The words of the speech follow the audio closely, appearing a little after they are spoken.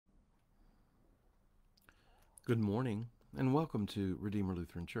Good morning, and welcome to Redeemer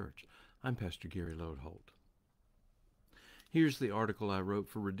Lutheran Church. I'm Pastor Gary Lodeholt. Here's the article I wrote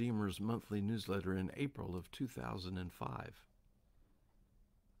for Redeemer's monthly newsletter in April of 2005.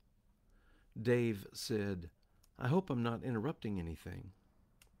 Dave said, "I hope I'm not interrupting anything."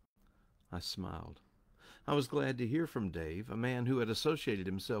 I smiled. I was glad to hear from Dave, a man who had associated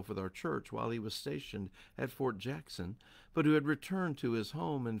himself with our church while he was stationed at Fort Jackson, but who had returned to his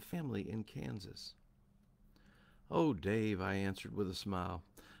home and family in Kansas. "Oh, Dave," I answered with a smile.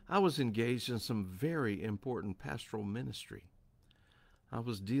 "I was engaged in some very important pastoral ministry. I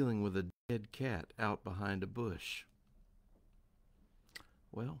was dealing with a dead cat out behind a bush."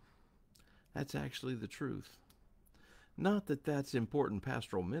 Well, that's actually the truth. Not that that's important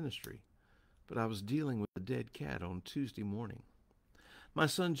pastoral ministry, but I was dealing with a dead cat on Tuesday morning. My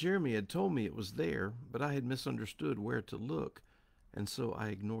son Jeremy had told me it was there, but I had misunderstood where to look, and so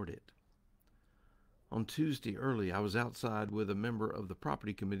I ignored it. On Tuesday early, I was outside with a member of the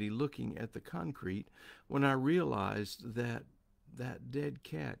property committee looking at the concrete when I realized that dead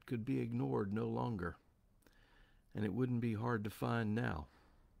cat could be ignored no longer, and it wouldn't be hard to find now.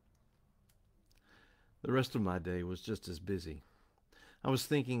 The rest of my day was just as busy. I was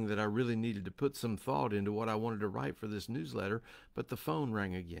thinking that I really needed to put some thought into what I wanted to write for this newsletter, but the phone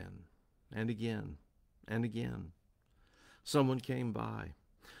rang again, and again, and again. Someone came by.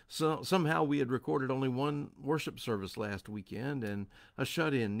 Somehow we had recorded only one worship service last weekend, and a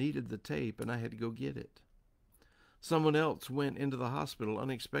shut-in needed the tape, and I had to go get it. Someone else went into the hospital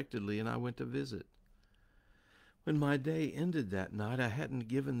unexpectedly, and I went to visit. When my day ended that night, I hadn't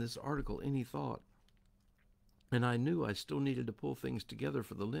given this article any thought, and I knew I still needed to pull things together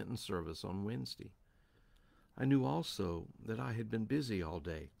for the Lenten service on Wednesday. I knew also that I had been busy all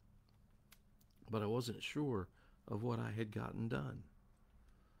day, but I wasn't sure of what I had gotten done.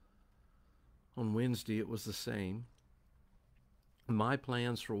 On Wednesday, it was the same. My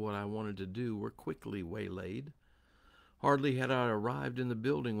plans for what I wanted to do were quickly waylaid. Hardly had I arrived in the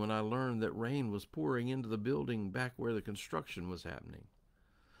building when I learned that rain was pouring into the building back where the construction was happening.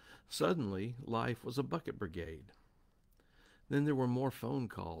 Suddenly, life was a bucket brigade. Then there were more phone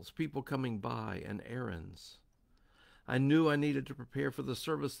calls, people coming by, and errands. I knew I needed to prepare for the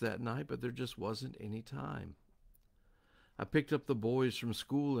service that night, but there just wasn't any time. I picked up the boys from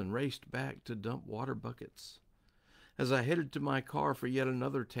school and raced back to dump water buckets. As I headed to my car for yet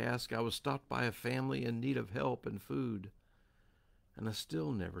another task, I was stopped by a family in need of help and food, and I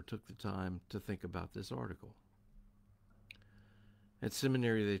still never took the time to think about this article. At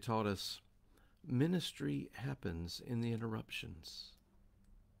seminary, they taught us ministry happens in the interruptions.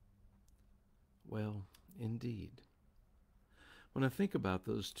 Well, indeed. When I think about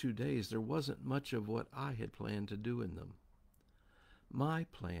those 2 days, there wasn't much of what I had planned to do in them. My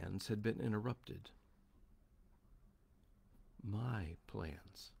plans had been interrupted. My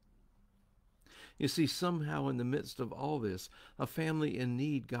plans. You see, somehow in the midst of all this, a family in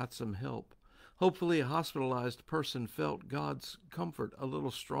need got some help. Hopefully a hospitalized person felt God's comfort a little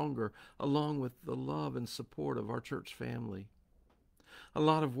stronger, along with the love and support of our church family. A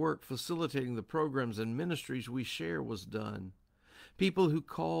lot of work facilitating the programs and ministries we share was done. People who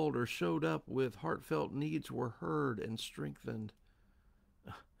called or showed up with heartfelt needs were heard and strengthened.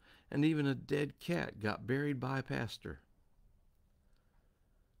 And even a dead cat got buried by a pastor.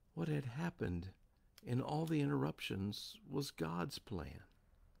 What had happened in all the interruptions was God's plan.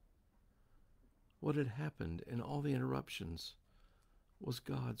 What had happened in all the interruptions was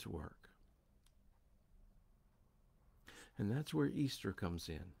God's work. And that's where Easter comes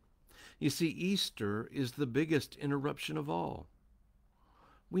in. You see, Easter is the biggest interruption of all.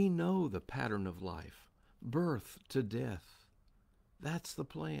 We know the pattern of life, birth to death. That's the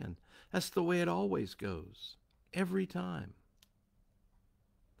plan. That's the way it always goes, every time.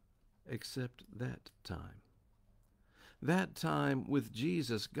 Except that time. That time with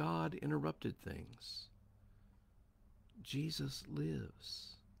Jesus, God interrupted things. Jesus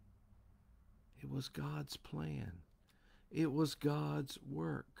lives. It was God's plan. It was God's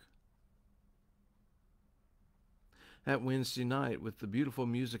work. That Wednesday night, with the beautiful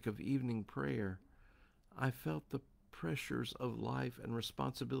music of evening prayer, I felt the pressures of life and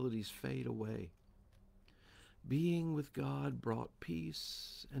responsibilities fade away. Being with God brought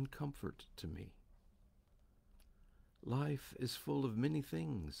peace and comfort to me. Life is full of many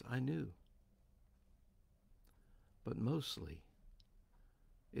things, I knew, but mostly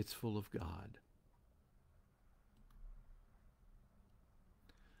it's full of God.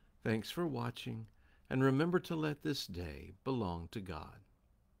 Thanks for watching, and remember to let this day belong to God.